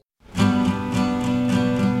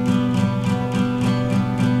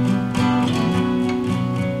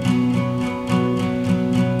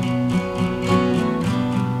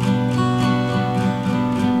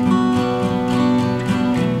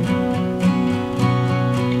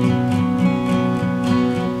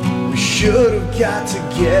should have got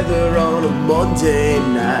together on a Monday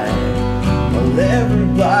night while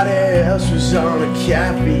everybody else was on a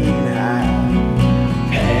caffeine high,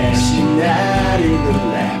 passing out in the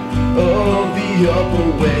lap of the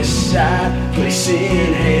Upper West Side,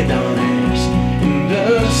 placing hand on ass in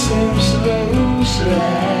some slow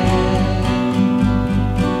slide.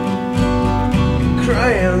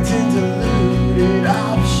 Crammed and diluted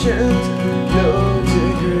options, no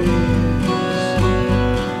degrees.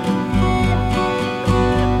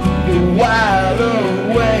 While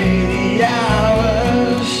away the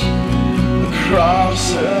hours across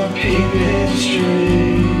a paved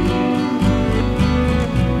street,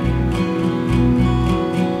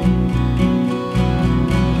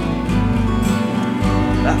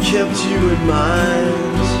 I kept you in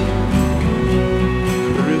mind,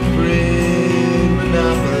 periphery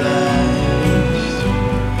monopolized,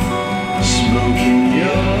 smoking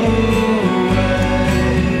your way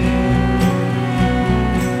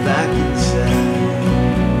back inside.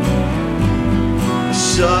 A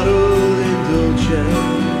subtle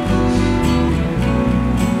indulgence,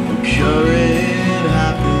 a current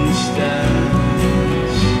happenstance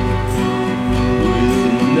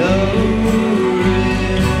with no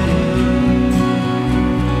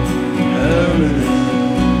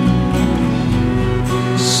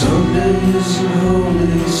Sunday isn't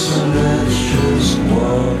holy, so let's just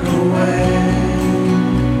walk away.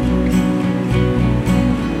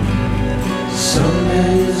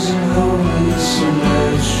 Sunday isn't holy, so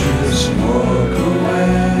let's just walk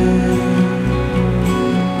away.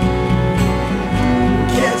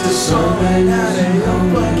 Get to Sunday night and your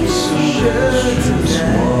fucking shirt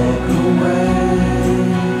tonight. Walk away.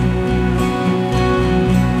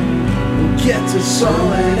 Get to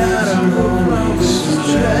Sunday night and hope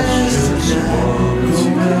dress tonight.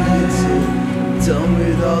 Done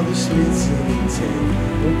with all this meeting intent.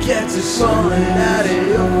 We'll get to Sunday night and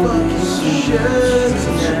your fucking shirt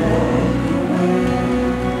tonight.